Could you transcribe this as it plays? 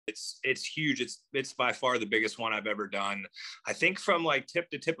It's huge. It's by far the biggest one I've ever done. I think from like tip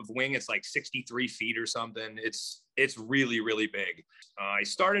to tip of wing, it's like 63 feet or something. It's really, really big. I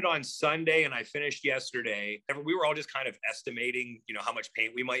started on Sunday and I finished yesterday. We were all just kind of estimating, how much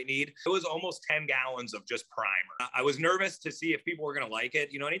paint we might need. It was almost 10 gallons of just primer. I was nervous to see if people were going to like it.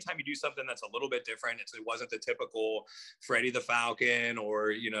 Anytime you do something that's a little bit different, it wasn't the typical Freddie the Falcon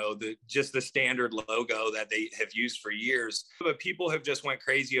or, just the standard logo that they have used for years. But people have just went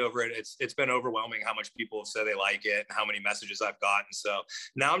crazy over it. It's been overwhelming how much people have said they like it and how many messages I've gotten. So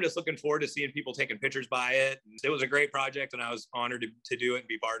now I'm just looking forward to seeing people taking pictures by it. It was a great project and I was honored to do it and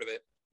be part of it.